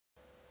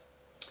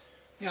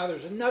Now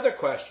there's another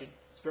question,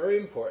 it's very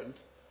important,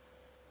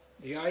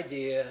 the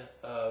idea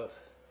of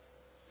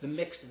the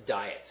mixed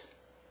diet.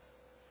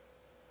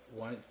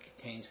 One that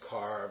contains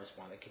carbs,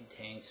 one that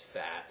contains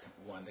fat,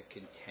 one that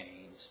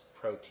contains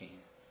protein.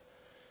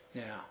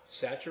 Now,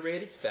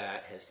 saturated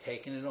fat has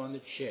taken it on the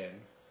chin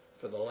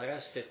for the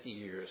last 50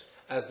 years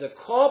as the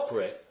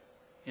culprit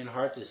in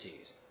heart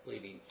disease,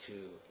 leading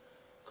to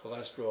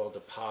cholesterol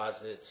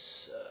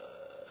deposits,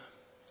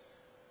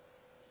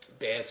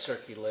 bad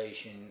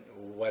circulation,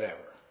 whatever.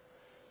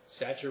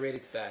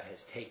 Saturated fat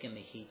has taken the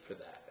heat for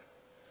that.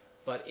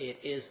 But it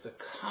is the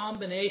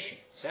combination.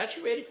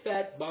 Saturated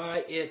fat by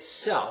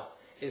itself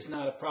is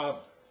not a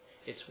problem.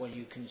 It's when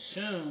you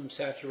consume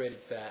saturated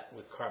fat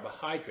with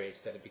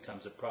carbohydrates that it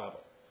becomes a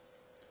problem.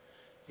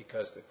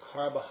 Because the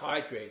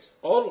carbohydrates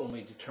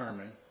ultimately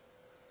determine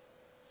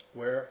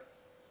where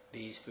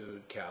these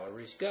food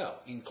calories go,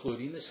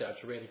 including the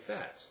saturated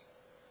fats.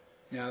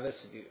 Now,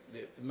 this is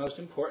the most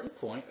important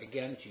point,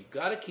 again, that you've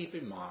got to keep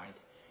in mind,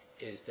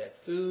 is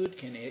that food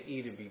can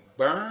either be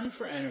burned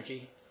for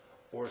energy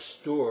or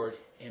stored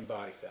in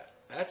body fat.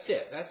 That's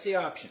it. That's the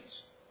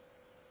options.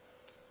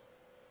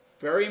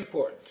 Very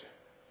important.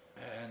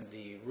 And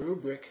the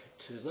rubric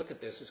to look at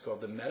this is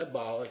called the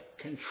metabolic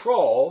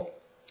control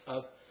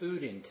of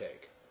food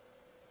intake.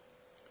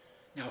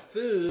 Now,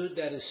 food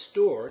that is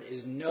stored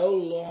is no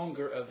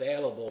longer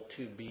available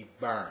to be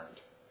burned.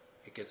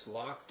 It gets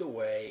locked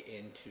away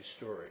into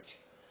storage.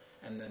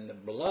 And then the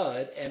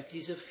blood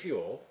empties of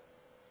fuel,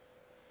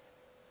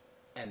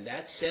 and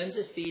that sends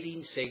a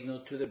feeding signal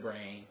to the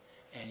brain,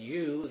 and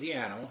you, the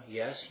animal,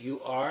 yes,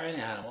 you are an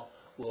animal,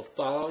 will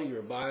follow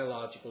your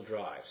biological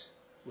drives,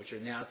 which are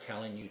now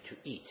telling you to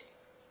eat.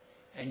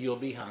 And you'll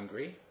be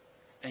hungry,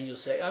 and you'll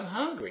say, I'm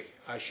hungry.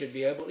 I should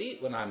be able to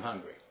eat when I'm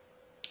hungry.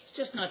 It's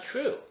just not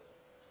true.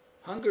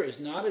 Hunger is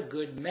not a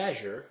good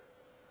measure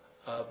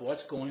of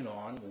what's going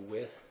on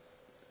with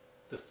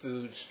the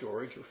food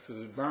storage or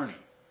food burning.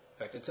 In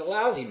fact, it's a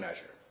lousy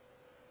measure.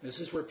 This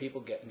is where people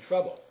get in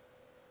trouble.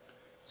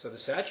 So the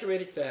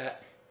saturated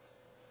fat,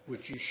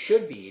 which you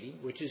should be eating,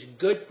 which is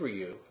good for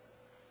you,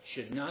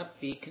 should not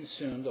be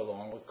consumed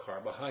along with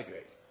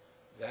carbohydrate.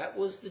 That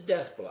was the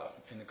death blow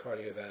in the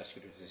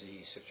cardiovascular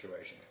disease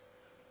situation.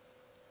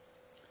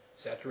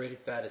 Saturated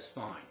fat is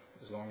fine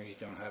as long as you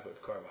don't have it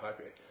with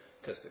carbohydrate,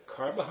 because the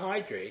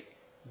carbohydrate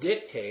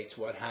dictates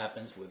what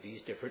happens with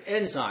these different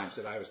enzymes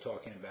that I was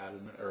talking about in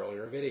an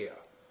earlier video.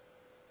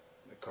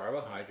 The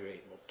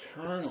carbohydrate will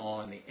turn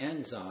on the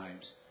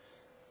enzymes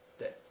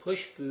that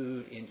push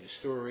food into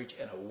storage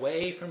and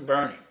away from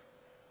burning.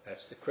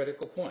 That's the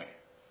critical point.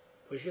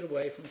 Push it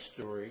away from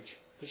storage,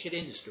 push it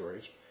into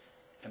storage,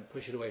 and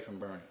push it away from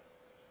burning.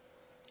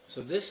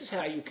 So this is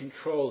how you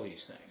control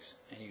these things,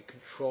 and you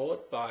control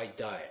it by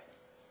diet.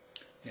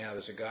 Now,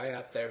 there's a guy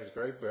out there who's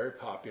very, very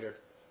popular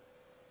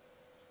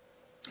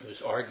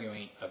who's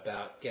arguing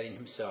about getting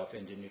himself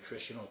into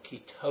nutritional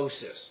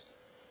ketosis,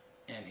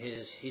 and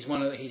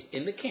he's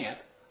in the camp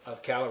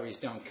of calories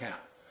don't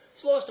count.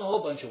 He's lost a whole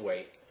bunch of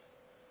weight.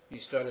 He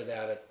started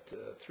out at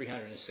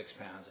 306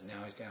 pounds, and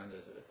now he's down to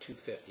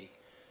 250,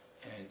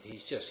 and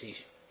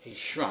he's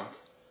shrunk,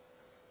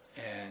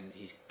 and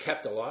he's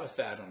kept a lot of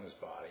fat on his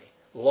body,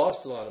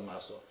 lost a lot of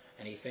muscle,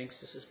 and he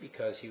thinks this is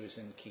because he was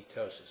in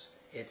ketosis.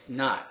 It's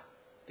not.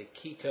 The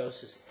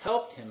ketosis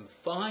helped him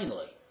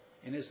finally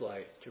in his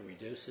life to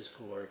reduce his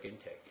caloric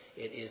intake.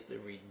 It is the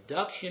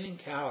reduction in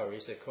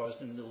calories that caused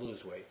him to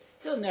lose weight.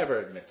 He'll never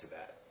admit to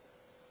that.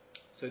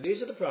 So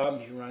these are the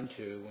problems you run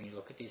into when you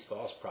look at these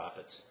false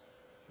prophets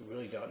who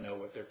really don't know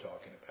what they're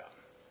talking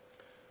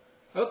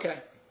about. Okay,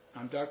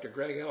 I'm Dr.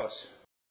 Greg Ellis.